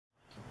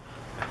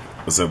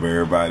What's up,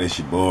 everybody? It's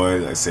your boy.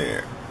 Like I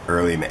said,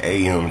 early in the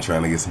AM,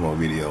 trying to get some more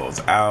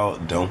videos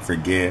out. Don't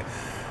forget,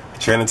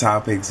 trending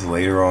topics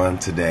later on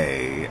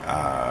today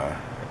at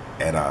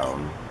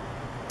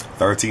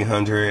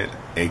 1300,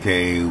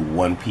 aka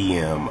 1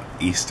 p.m.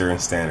 Eastern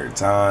Standard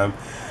Time,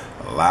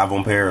 live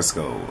on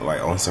Periscope,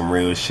 like on some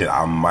real shit.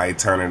 I might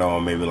turn it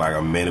on maybe like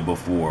a minute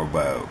before,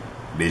 but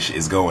this shit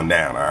is going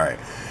down. All right.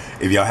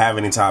 If y'all have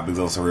any topics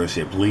on some real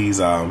shit, please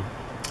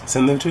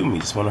send them to me.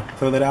 Just want to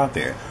throw that out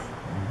there.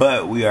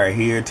 But we are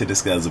here to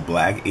discuss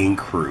Black Ink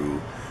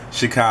Crew,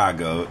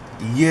 Chicago.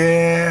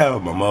 Yeah,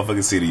 my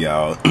motherfucking city,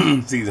 y'all.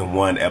 Season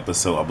 1,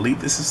 episode, I believe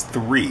this is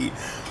 3.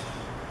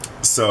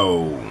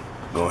 So,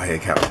 go ahead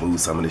and kind of move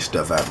some of this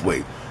stuff out of the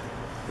way.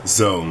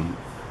 So,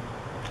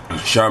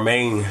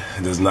 Charmaine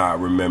does not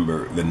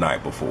remember the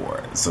night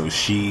before. So,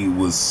 she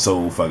was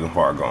so fucking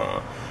far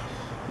gone.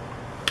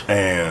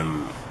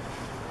 And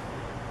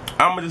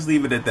I'm gonna just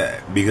leave it at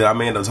that, because I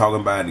may end up talking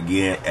about it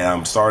again, and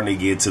I'm starting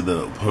to get to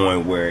the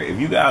point where, if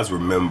you guys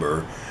remember,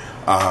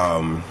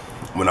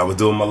 when I was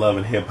doing my Love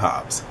and Hip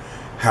Hops,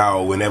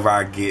 how whenever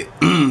I get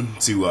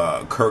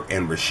to Kirk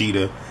and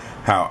Rashida,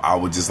 how I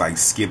would just like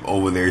skip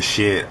over their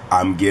shit.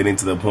 I'm getting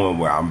to the point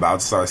where I'm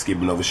about to start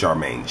skipping over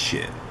Charmaine's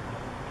shit,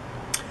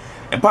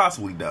 and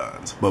possibly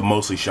Dunn's, but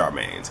mostly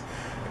Charmaine's.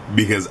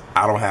 Because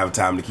I don't have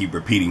time to keep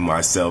repeating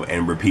myself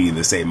and repeating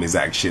the same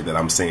exact shit that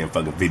I'm saying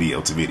fucking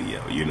video to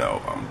video, you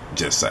know, I'm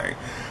just saying.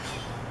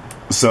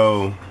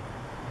 So,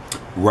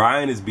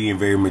 Ryan is being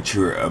very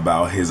mature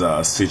about his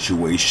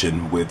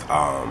situation with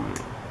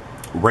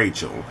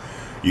Rachel,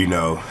 you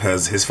know,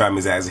 because his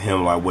family's asking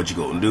him, like, what you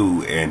gonna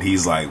do? And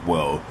he's like,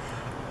 well,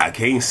 I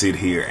can't sit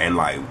here and,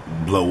 like,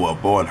 blow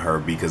up on her,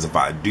 because if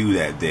I do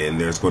that, then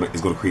it's gonna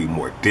create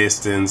more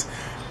distance.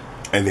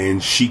 And then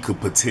she could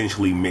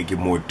potentially make it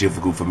more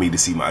difficult for me to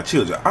see my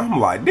children. I'm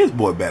like, this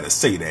boy better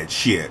say that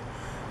shit.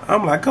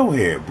 I'm like, go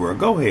ahead, bro.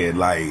 Go ahead.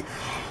 Like,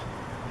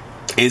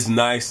 it's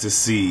nice to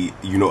see,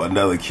 you know,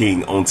 another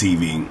king on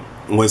TV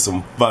with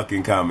some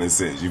fucking common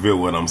sense. You feel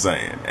what I'm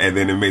saying? And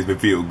then it makes me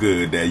feel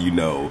good that, you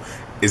know,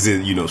 it's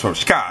in, you know, from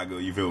Chicago.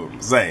 You feel what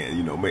I'm saying?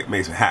 You know, makes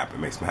me happy.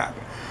 Makes me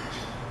happy.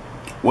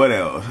 What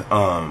else?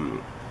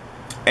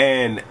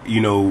 And,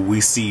 you know, we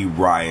see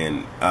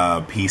Ryan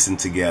piecing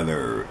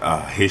together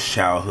his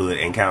childhood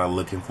and kind of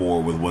looking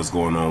forward with what's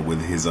going on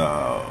with his,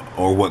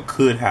 or what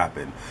could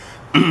happen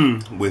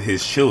with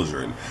his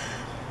children.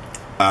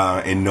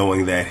 And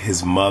knowing that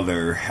his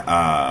mother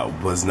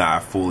was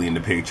not fully in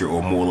the picture,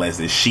 or more or less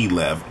that she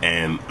left.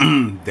 And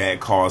that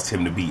caused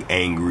him to be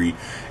angry,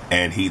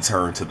 and he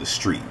turned to the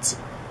streets.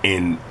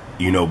 And,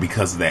 you know,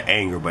 because of that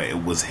anger, but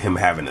it was him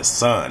having a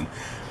son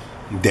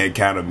that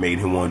kind of made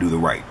him want to do the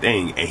right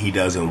thing, and he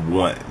doesn't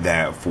want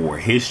that for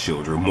his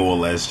children, more or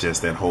less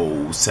just that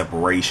whole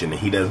separation. And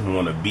he doesn't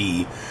want to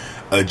be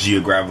a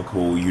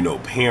geographical, you know,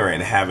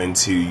 parent having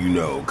to, you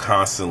know,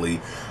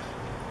 constantly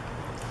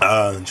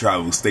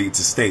travel state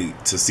to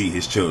state to see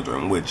his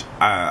children, which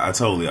I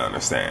totally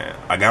understand.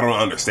 Like, I don't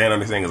understand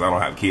because I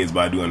don't have kids,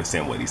 but I do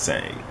understand what he's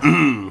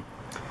saying.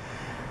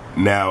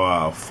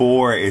 Now,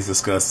 4 is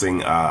discussing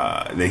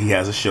that he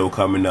has a show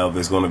coming up.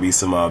 There's going to be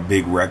some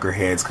big record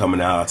heads coming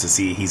out to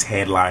see. He's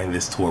headlining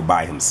this tour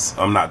by himself.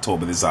 I'm not tour,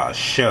 but this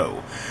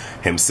show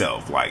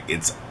himself. Like,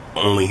 it's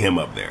only him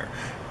up there.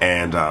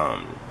 And,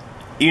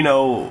 you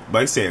know,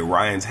 like I said,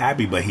 Ryan's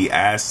happy, but he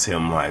asks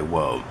him, like,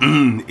 well,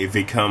 if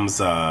it comes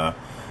to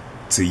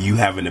you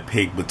having to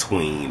pick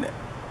between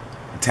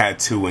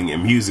tattooing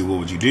and music, what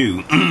would you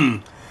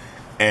do?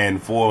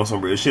 And for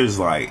some real shit, it's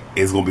like,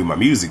 it's gonna be my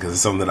music, because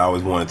it's something that I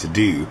always wanted to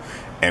do.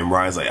 And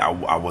Ryan's like,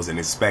 I wasn't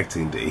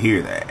expecting to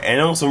hear that. And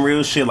on some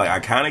real shit, like,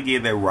 I kind of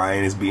get that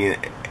Ryan is being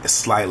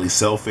slightly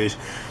selfish,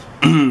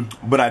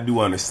 but I do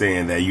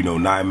understand that, you know,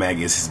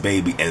 Mag is his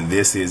baby, and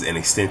this is an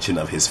extension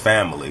of his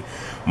family.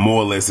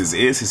 More or less, this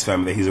is his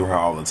family that he's around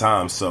all the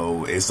time.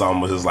 So it's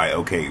almost just like,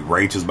 okay,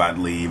 Rachel's about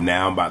to leave.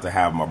 Now I'm about to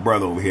have my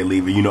brother over here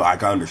leaving. You know, I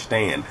can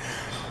understand.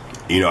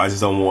 You know, I just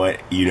don't want,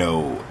 you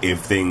know,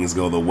 if things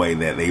go the way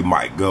that they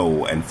might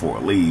go and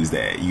Ford leaves,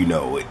 that, you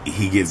know,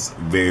 he gets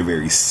very,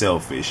 very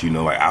selfish. You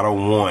know, like, I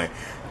don't want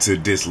to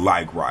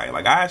dislike Ryan.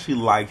 Like, I actually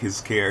like his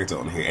character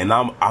on here, and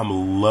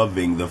I'm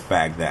loving the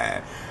fact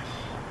that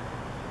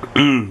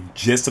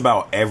just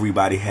about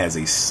everybody has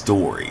a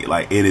story.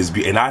 Like, it is,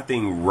 and I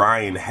think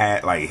Ryan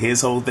had, like,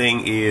 his whole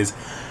thing is,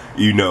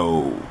 you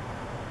know,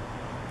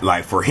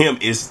 like, for him,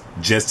 it's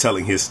just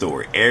telling his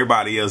story.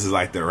 Everybody else is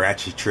like the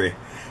ratchetry.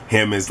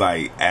 Him is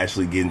like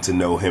actually getting to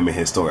know him and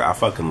his story. I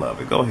fucking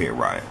love it. Go ahead,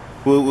 Ryan.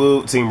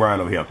 We'll team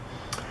Ryan over here.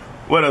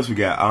 What else we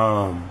got?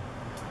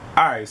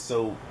 Alright,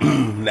 so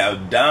now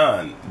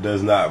Don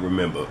does not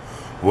remember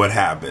what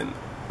happened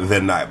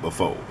the night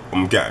before.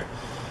 Okay.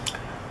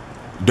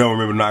 Don't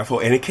remember the night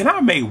before. And can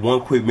I make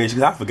one quick mention?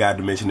 Because I forgot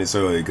to mention this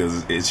earlier,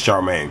 because it's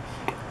Charmaine.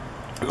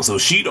 So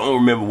she don't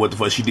remember what the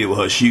fuck she did with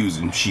her shoes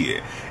and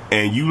shit.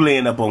 And you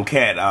laying up on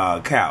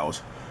couch.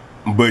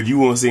 But you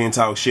won't see and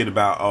talk shit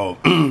about, oh,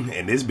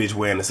 and this bitch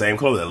wearing the same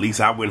clothes. At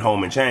least I went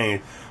home and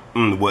changed.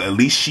 Well, at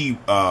least she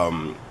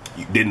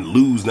you didn't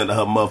lose none of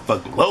her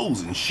motherfucking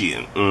clothes and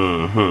shit. That's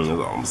all I'm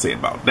gonna say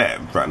about that.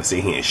 I'm trying to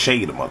sit here and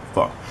shade the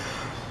motherfucker.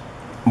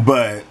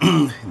 But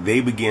they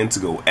began to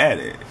go at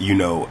it, you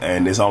know,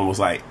 and it's almost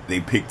like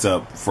they picked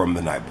up from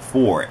the night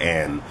before.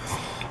 And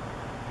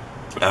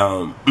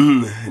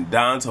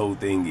Don's whole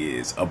thing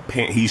is,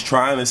 he's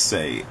trying to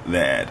say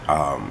that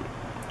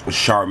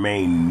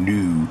Charmaine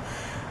knew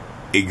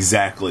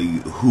exactly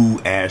who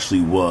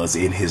Ashley was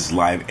in his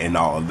life and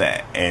all of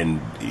that,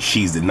 and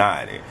she's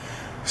denied it.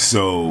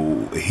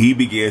 So he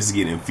begins to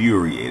get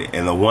infuriated.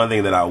 And the one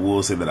thing that I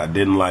will say that I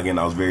didn't like and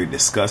I was very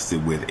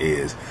disgusted with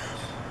is,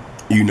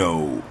 you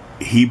know,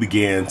 he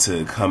began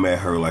to come at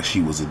her like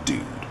she was a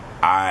dude.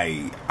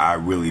 I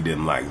really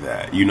didn't like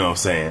that. You know what I'm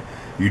saying?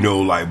 You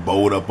know, like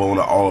bowled up on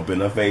her, all up in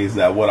her face.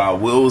 Now, what I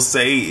will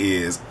say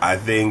is, I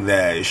think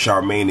that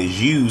Charmaine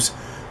is used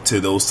to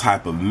those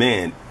type of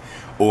men,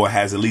 or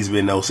has at least been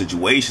in those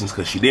situations,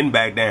 because she didn't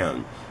back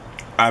down.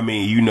 I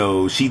mean, you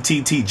know, she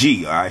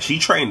TTG, all right? She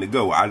trained to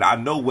go. I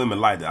know women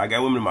like that. I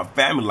got women in my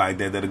family like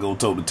that that'll go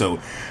toe to toe.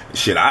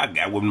 Shit, I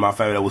got women in my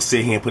family that will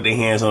sit here and put their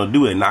hands on her,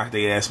 do it, and knock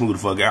their ass smooth the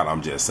fuck out.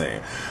 I'm just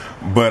saying.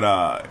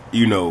 But,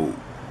 you know,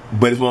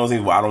 but it's one of those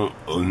things where I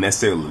don't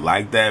necessarily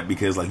like that,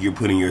 because, like, you're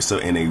putting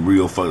yourself in a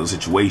real fucking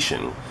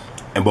situation.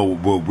 And but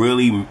what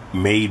really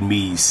made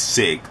me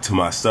sick to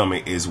my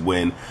stomach is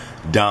when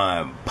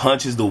Don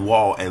punches the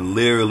wall and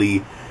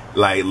literally,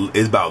 like,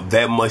 it's about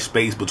that much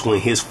space between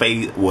his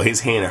face, well,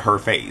 his hand and her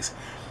face.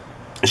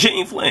 She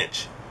ain't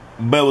flinch.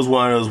 But it was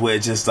one of those where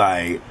it's just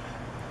like,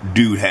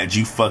 dude, had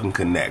you fucking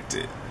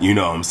connected? You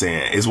know what I'm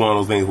saying? It's one of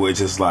those things where it's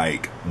just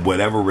like,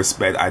 whatever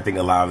respect I think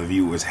a lot of the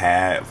viewers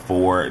had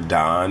for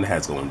Don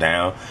has gone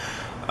down.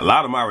 A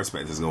lot of my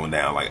respect is going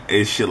down. Like,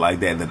 it's shit like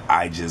that that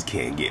I just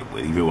can't get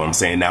with. You feel what I'm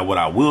saying? Now, what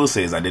I will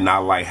say is I did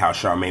not like how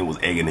Charmaine was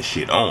egging the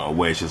shit on,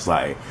 where it's just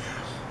like,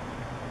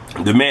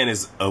 the man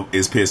is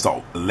pissed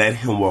off. Let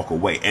him walk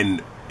away.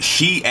 And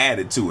she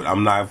added to it.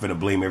 I'm not going to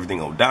blame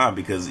everything on Don,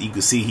 because you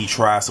can see he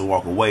tries to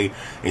walk away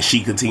and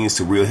she continues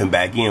to reel him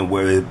back in,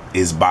 whether it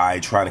is by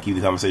trying to keep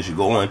the conversation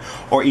going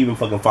or even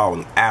fucking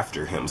following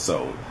after him.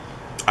 So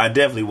I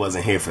definitely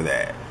wasn't here for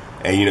that.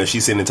 And, you know,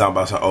 she's sitting there talking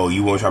about, oh,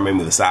 you want to try to make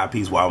me the side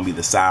piece? Well, I want to be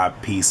the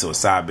side piece or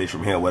side bitch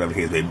from him, whatever the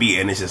case may be.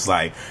 And it's just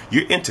like,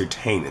 you're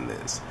entertaining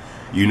this.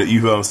 You know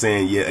what I'm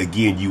saying? Yeah,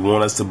 again, you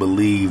want us to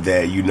believe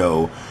that, you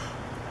know,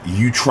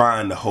 you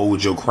trying to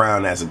hold your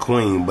crown as a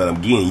queen, but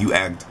again, you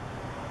act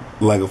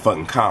like a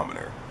fucking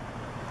commoner.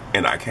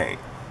 And I can't.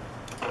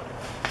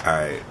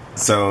 Alright,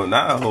 so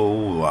not a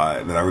whole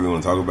lot that I really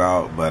want to talk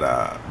about, but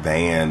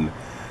Van,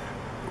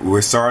 we're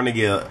starting to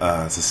get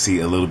to see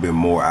a little bit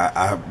more.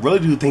 I really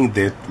do think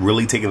they're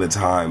really taking the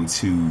time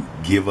to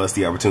give us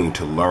the opportunity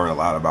to learn a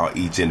lot about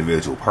each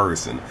individual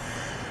person.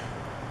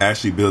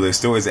 Actually build their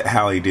stories at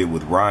how he did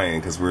with Ryan,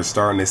 because we're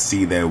starting to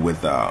see that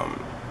with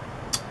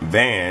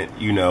Van,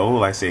 you know,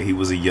 like I said, he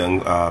was a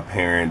young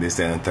parent, this,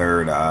 that, and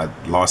third,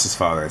 lost his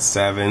father at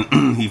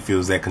 7. He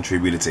feels that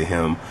contributed to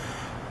him,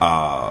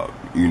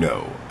 you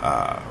know,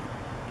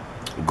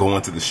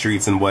 going to the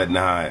streets and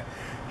whatnot.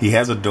 He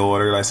has a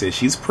daughter, like I said,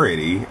 she's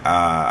pretty.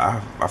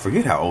 I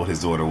forget how old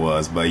his daughter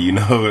was, but, you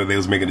know, they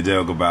was making a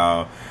joke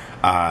about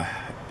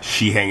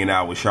she hanging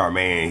out with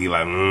Charmaine. He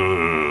like,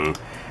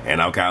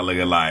 and I'm kind of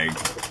looking like,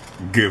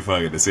 good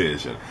fucking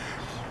decision.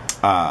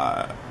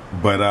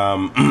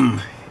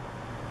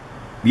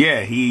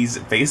 Yeah, he's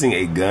facing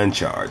a gun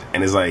charge,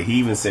 and it's like, he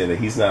even said that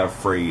he's not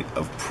afraid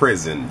of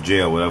prison,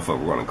 jail, whatever the fuck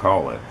we're gonna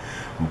call it,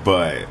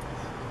 but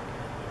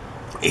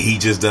he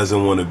just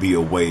doesn't want to be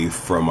away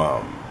from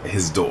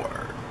his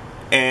daughter.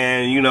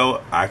 And, you know,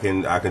 I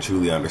can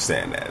truly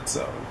understand that.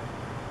 So,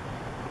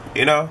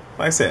 you know,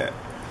 like I said,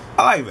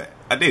 I like that.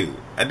 I do.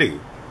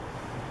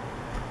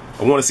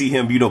 I want to see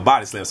him, you know,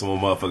 body slam some more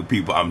motherfucking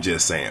people. I'm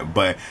just saying.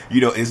 But,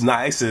 you know, it's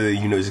nice to,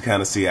 you know, just kind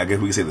of see, I guess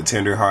we can say, the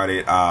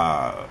tender-hearted,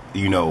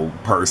 you know,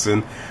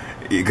 person.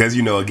 Because,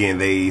 you know, again,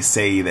 they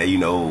say that, you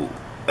know,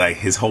 like,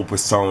 his whole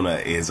persona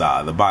is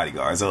the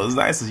bodyguard. So it's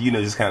nice to, you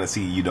know, just kind of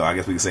see, you know, I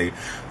guess we can say,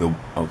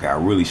 okay, I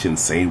really shouldn't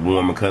say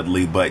warm and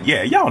cuddly, but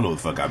yeah, y'all know what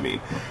the fuck I mean.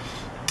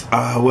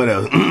 What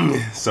else?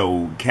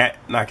 So,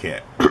 not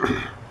Cat.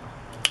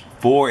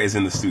 4 is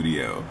in the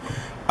studio.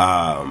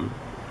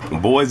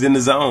 Boy's in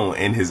the zone,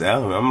 in his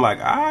element. I'm like,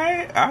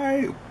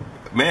 I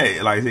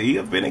man, like I said, he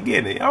up in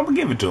again. I'm gonna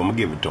give it to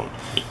him.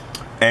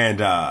 And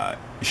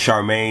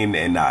Charmaine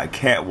and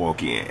Kat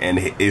walk in, and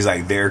it's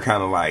like they're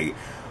kind of like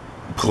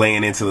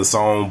playing into the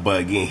song,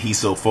 but again, he's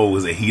so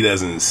focused that he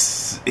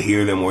doesn't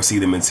hear them or see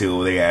them until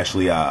they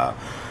actually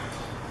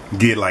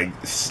get like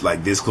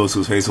this close to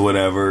his face or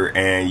whatever.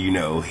 And, you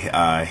know,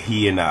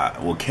 he and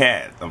well,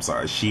 Kat, I'm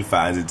sorry, she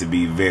finds it to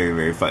be very,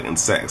 very fucking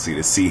sexy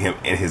to see him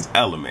in his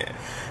element.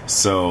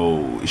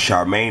 So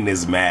Charmaine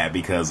is mad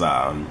because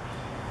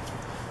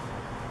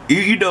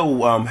you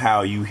know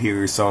how you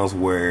hear songs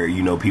where,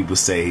 you know, people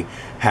say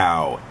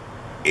how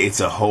it's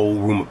a whole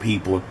room of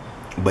people,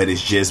 but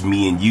it's just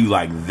me and you.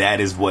 Like,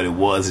 that is what it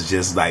was. It's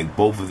just like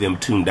both of them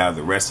tuned out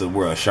the rest of the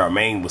world.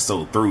 Charmaine was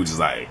so through, just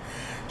like,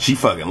 she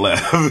fucking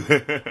left.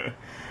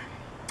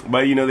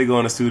 But you know, they go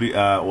in the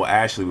studio. Well,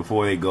 actually,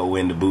 before they go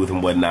in the booth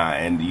and whatnot,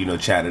 and you know,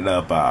 chat it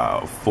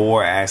up.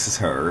 Four asks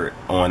her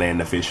on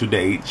an official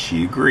date.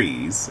 She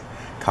agrees.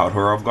 Caught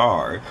her off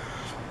guard.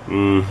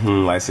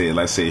 Like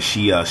I said,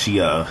 she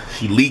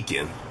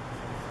leaking,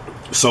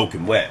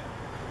 soaking wet.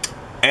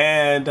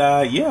 And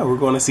yeah, we're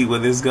going to see where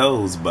this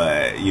goes.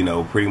 But you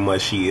know, pretty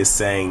much she is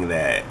saying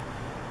that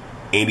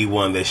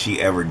anyone that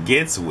she ever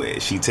gets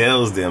with, she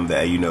tells them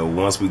that, you know,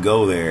 once we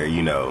go there,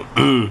 you know,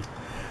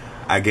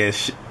 I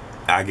guess,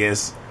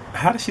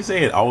 how does she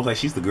say it? Always like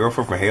she's the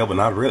girlfriend from hell, but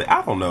not really.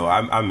 I don't know.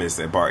 I missed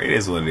that part. It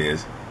is what it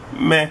is.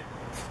 Meh.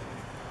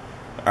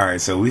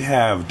 Alright, so we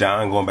have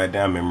Don going back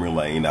down memory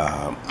lane.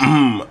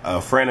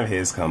 A friend of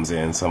his comes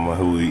in, someone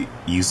who he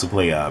used to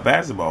play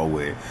basketball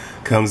with,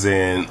 comes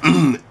in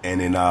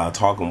and then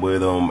talking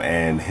with him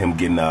and him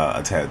getting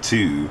a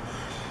tattoo.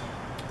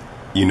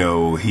 You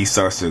know, he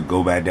starts to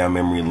go back down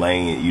memory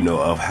lane, you know,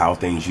 of how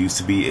things used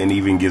to be, and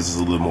even gives us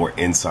a little more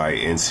insight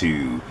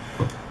into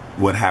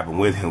what happened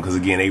with him. Because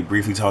again, they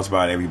briefly talked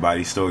about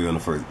everybody's story on the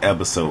first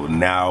episode.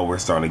 Now we're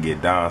starting to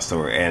get Don's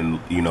story, and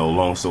you know,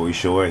 long story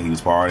short, he was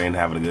partying,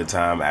 having a good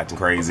time, acting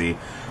crazy.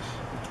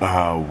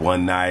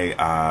 One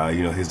night,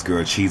 you know, his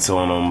girl cheats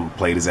on him,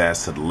 played his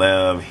ass to the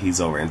left.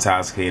 He's over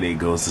intoxicated,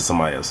 goes to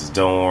somebody else's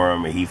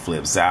dorm, and he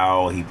flips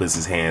out. He puts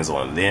his hands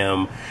on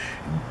them.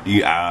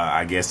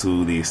 I guess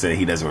to the extent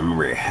he doesn't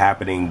remember it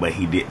happening, but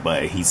he did.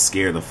 But he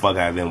scared the fuck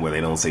out of them, where they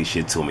don't say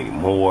shit to him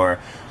anymore.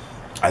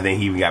 I think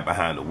he even got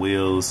behind the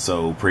wheels.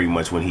 So pretty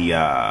much when he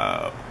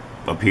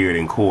appeared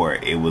in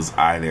court, it was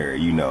either,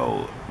 you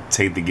know,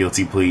 take the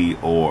guilty plea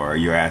or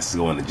your ass is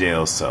going to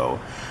jail. So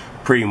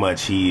pretty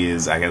much he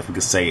is, I guess we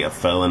could say, a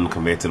felon,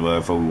 convicted,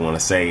 whatever we want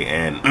to say.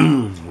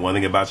 And one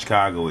thing about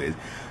Chicago is,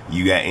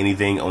 you got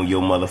anything on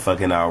your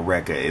motherfucking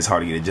record, it's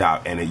hard to get a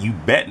job. And you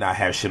bet not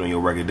have shit on your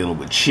record dealing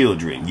with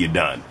children. You're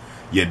done.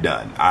 You're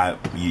done.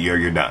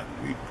 You're done.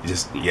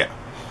 Just, yeah.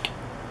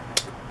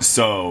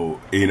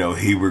 So, you know,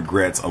 he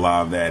regrets a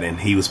lot of that, and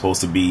he was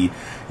supposed to be,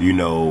 you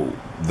know,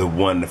 the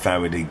one in the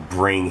family to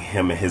bring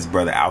him and his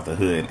brother out the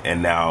hood,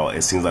 and now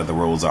it seems like the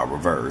roles are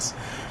reversed.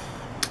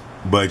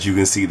 But you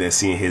can see that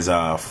seeing his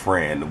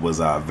friend was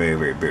very,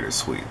 very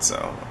bittersweet.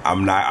 So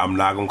I'm not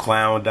gonna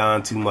clown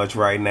Don too much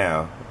right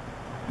now.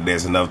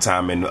 There's enough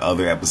time in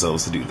other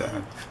episodes to do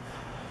that.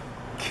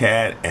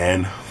 Kat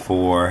and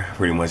Four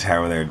pretty much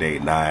having their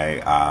date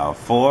night.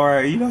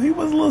 Four, you know, he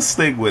was a little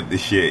slick with the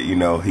shit. You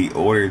know, he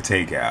ordered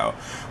takeout,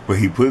 but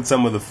he put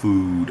some of the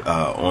food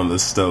on the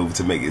stove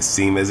to make it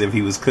seem as if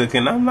he was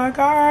cooking. I'm like,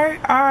 all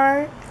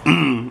right.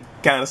 Kind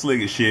of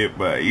slick as shit,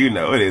 but you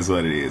know, it is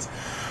what it is.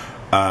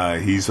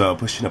 He's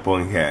pushing up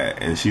on Kat,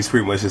 and she's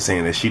pretty much just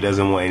saying that she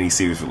doesn't want any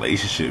serious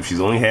relationship.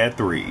 She's only had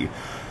 3,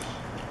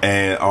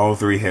 and all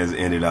 3 has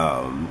ended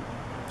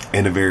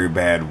in a very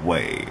bad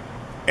way.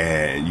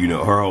 And you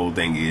know, her whole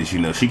thing is, you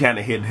know, she kind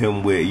of hit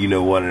him with, you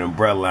know, one of them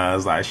umbrella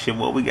lines like, shit,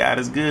 what we got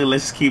is good,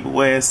 let's just keep it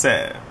where it's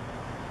at.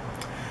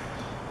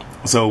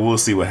 So we'll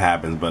see what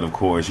happens, but of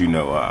course, you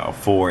know,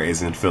 4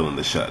 isn't feeling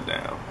the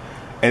shutdown.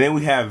 And then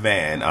we have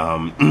Van.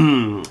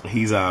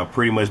 He's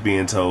pretty much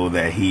being told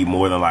that he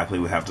more than likely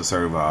would have to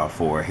serve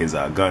for his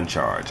gun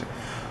charge.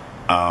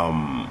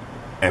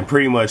 And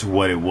pretty much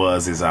what it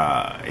was is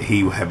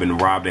he had been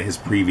robbed at his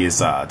previous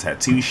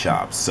tattoo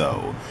shop.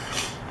 So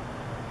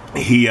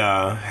he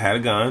had a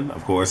gun,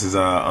 of course, is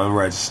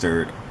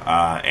unregistered,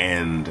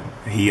 and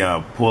he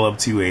pulled up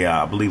to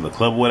I believe a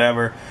club or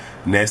whatever.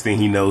 Next thing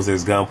he knows,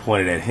 there's a gun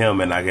pointed at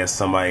him, and I guess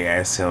somebody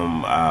asked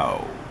him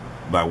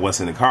about what's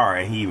in the car,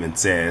 and he even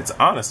said,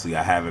 honestly,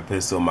 I have a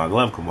pistol in my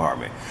glove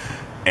compartment.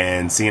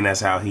 And seeing that's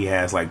how he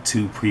has like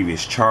 2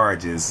 previous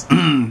charges,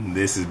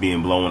 this is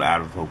being blown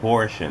out of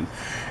proportion,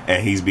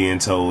 and he's being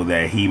told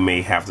that he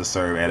may have to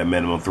serve at a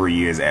minimum 3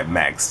 years, at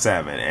max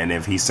 7, and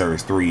if he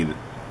serves 3,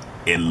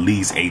 at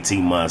least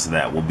 18 months of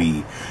that will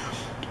be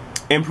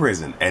in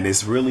prison. And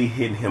it's really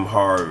hitting him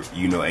hard,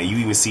 you know, and you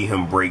even see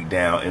him break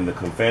down in the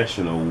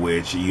confessional,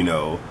 which, you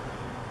know,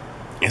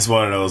 it's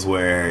one of those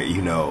where,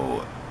 you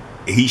know,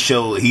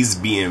 he's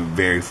being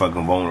very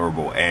fucking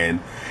vulnerable.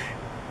 And,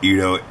 you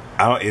know,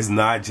 it's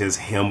not just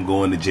him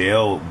going to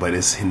jail, but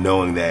it's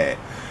knowing that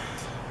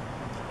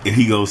if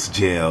he goes to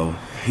jail,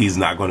 he's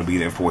not going to be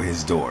there for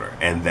his daughter,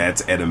 and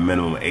that's at a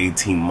minimum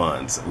 18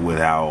 months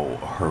without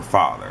her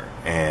father.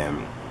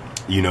 And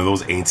you know,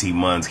 those 18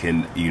 months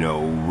can, you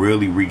know,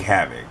 really wreak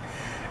havoc.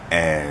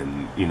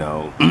 And, you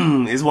know,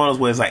 it's one of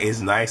those ways, like, it's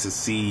nice to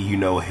see, you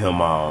know,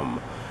 him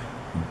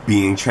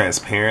being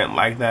transparent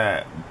like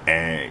that.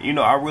 And, you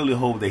know, I really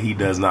hope that he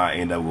does not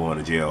end up going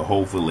to jail.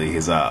 Hopefully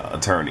his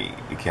attorney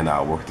can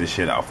work this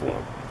shit out for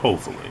him.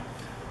 Hopefully.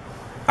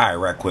 Alright,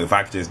 right quick, if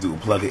I could just do a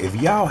plug it. If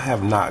y'all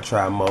have not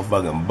tried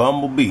motherfucking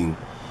Bumblebee,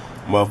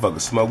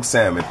 motherfucking smoked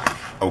salmon,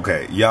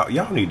 okay,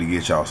 y'all need to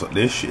get y'all some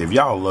this shit. If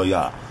y'all love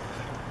y'all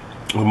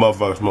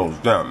motherfucking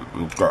smoked salmon,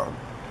 okay,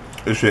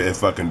 this shit is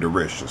fucking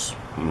delicious.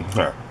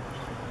 Okay.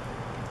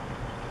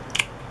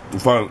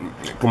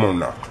 Come on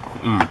now.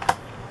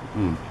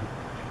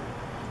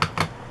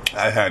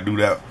 I had to do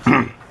that.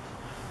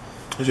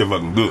 This shit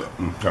fucking good.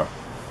 Okay.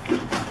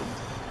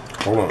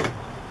 Hold on.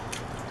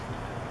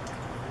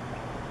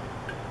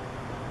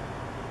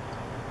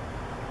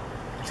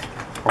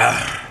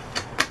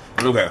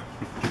 Okay.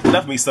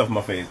 Enough of me stuffing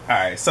my face.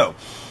 Alright, so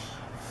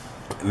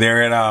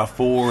they're at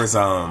Four's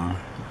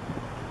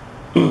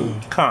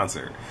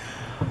concert.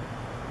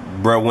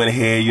 Bro went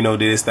ahead, you know,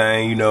 did his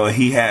thing, you know.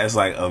 He has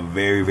like a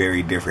very,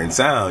 very different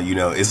sound, you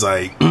know. It's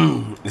like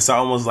it's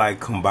almost like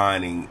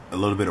combining a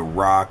little bit of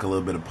rock, a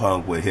little bit of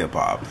punk with hip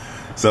hop.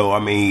 So I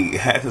mean,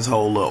 it has this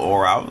whole little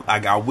aura.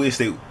 I wish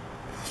they,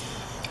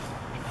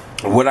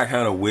 what I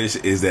kind of wish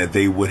is that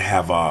they would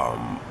have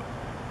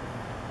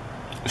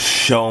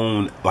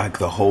shown like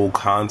the whole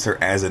concert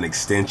as an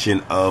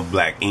extension of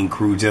Black Ink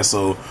Crew, just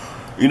so,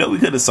 you know, we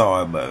could have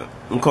saw it, but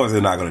of course they're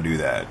not going to do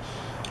that.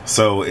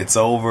 So it's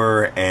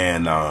over,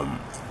 and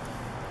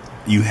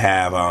you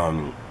have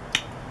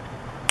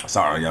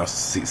sorry, y'all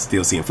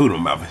still seeing food in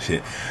my mouth and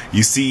shit.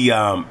 You see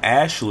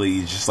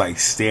Ashley just like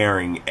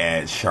staring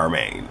at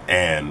Charmaine,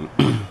 and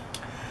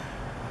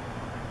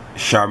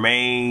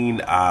Charmaine,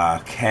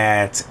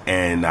 Kat,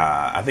 and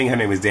I think her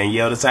name is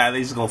Danielle decided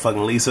they just gonna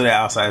fucking leave, so they're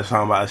outside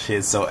talking about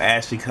shit. So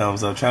Ashley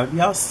comes up trying to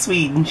be all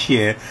sweet and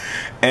shit,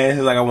 and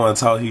she's like, I want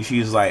to talk to you.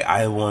 She's like,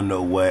 I want to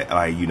know what,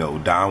 like, you know,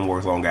 Don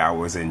works long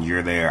hours and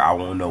you're there. I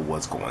want to know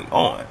what's going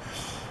on,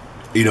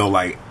 you know,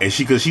 like, and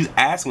cause she's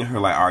asking her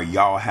like, are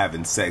y'all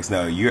having sex?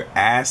 No, you're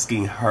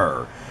asking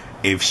her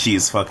if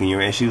she's fucking you,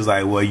 and she was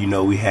like, well, you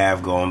know, we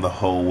have gone the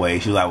whole way.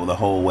 She was like, well, the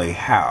whole way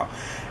how?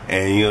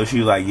 And, you know, she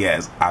was like,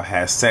 yes, I've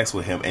had sex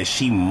with him. And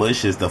she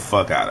mushes the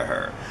fuck out of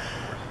her.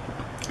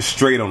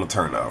 Straight on the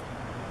turn up.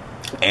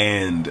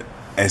 And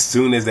as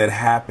soon as that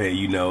happened,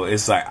 you know,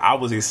 it's like, I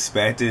was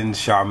expecting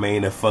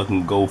Charmaine to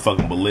fucking go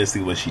fucking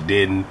ballistic, but she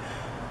didn't.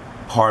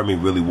 Part of me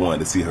really wanted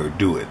to see her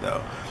do it,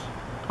 though.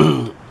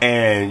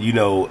 And, you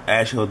know,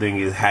 actual thing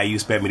is, how you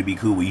expect me to be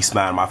cool when you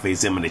smile in my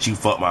face and that you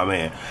fuck my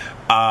man?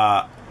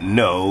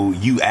 No,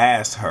 you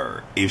asked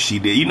her if she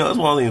did. You know, it's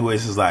one of the things where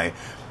it's just like,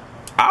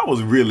 I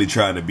was really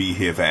trying to be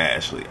here for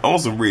Ashley on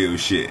some real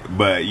shit,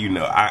 but you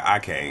know, I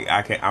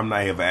can't. I'm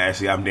not here for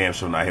Ashley. I'm damn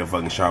sure not here for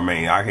fucking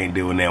Charmaine. I can't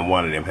deal with damn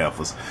one of them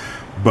heifers.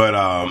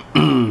 But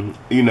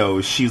you know,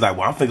 she's like,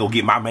 well, I'm finna go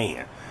get my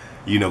man.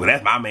 You know,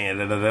 that's my man.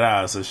 Da, da, da,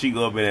 da. So she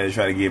go up in there and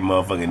try to get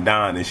motherfucking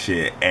Don and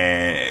shit,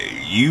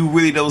 and you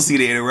really don't see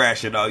the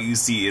interaction. All you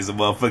see is a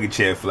motherfucking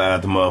chair fly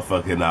out the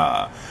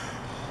motherfucking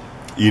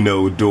you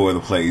know, door of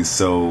the place.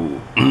 So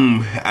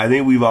I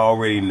think we've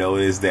already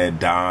noticed that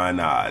Don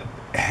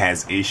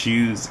has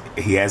issues.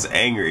 He has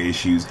anger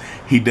issues.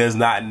 He does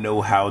not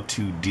know how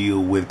to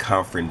deal with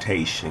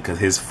confrontation, because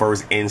his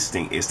first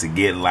instinct is to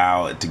get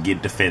loud, to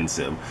get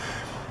defensive,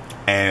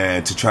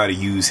 and to try to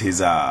use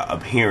his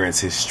appearance,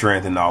 his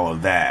strength, and all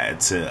of that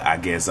to, I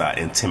guess,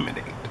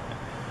 intimidate.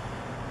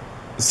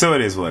 So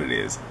it is what it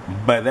is.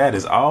 But that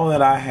is all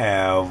that I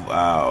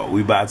have.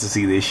 We about to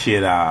see this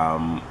shit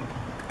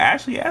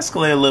actually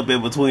escalate a little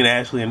bit between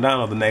Ashley and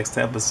Donald the next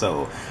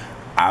episode.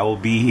 I will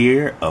be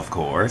here, of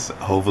course.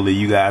 Hopefully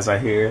you guys are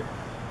here.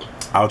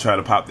 I'll try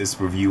to pop this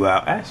review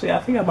out. Actually, I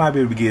think I might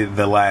be able to get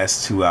the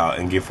last two out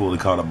and get fully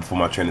caught up before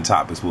my trending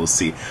topics. We'll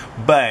see.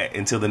 But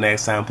until the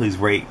next time, please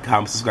rate,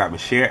 comment, subscribe, and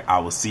share. I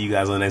will see you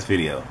guys on the next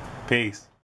video. Peace.